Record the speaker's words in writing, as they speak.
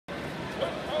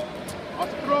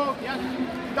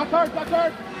Duck hard, duck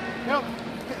hard.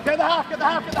 Get the half, get the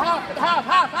half, get the half, get the half,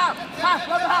 half, run the half,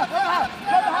 run the half,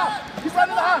 run the half. Keep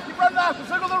running the half, keep running the half.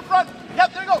 Circle to the front.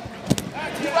 Yep, there you go.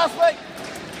 Keep wrestling.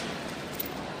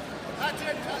 That's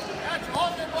it. That's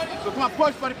hold it, buddy. So come on,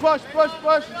 push, buddy, push, push,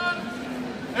 push.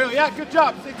 There you go, yeah, good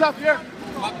job. Stay tough here.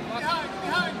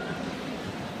 Behind.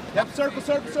 Yep, circle,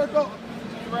 circle, circle.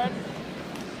 Red.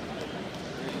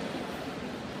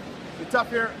 Stay tough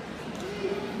here.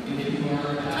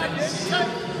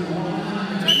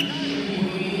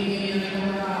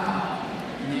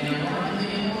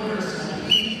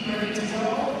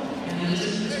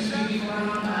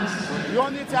 You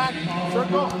on the attack,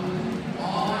 circle.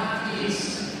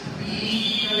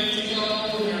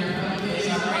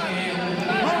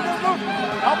 Move.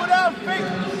 Elbow down, feet.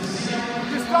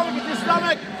 Get your stomach, get your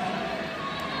stomach.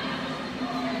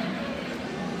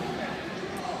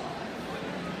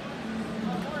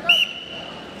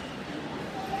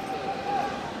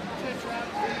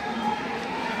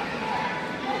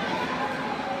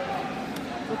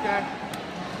 Okay.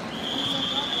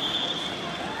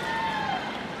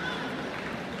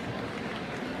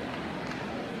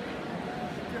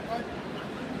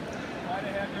 Might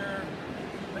have had their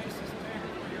laces taken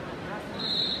for your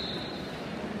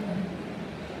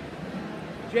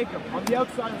Jacob, on the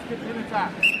outside, let's get him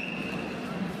attack.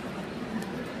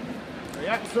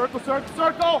 Yeah, circle, circle,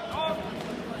 circle.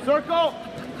 Circle.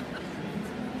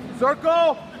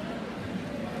 Circle.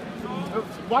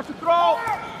 Watch the throw.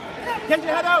 Get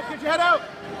your head out, get your head out.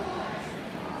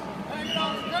 Hang it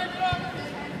on. No, it doesn't matter.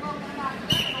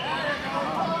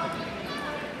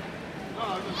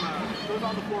 It goes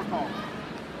on the 4 call.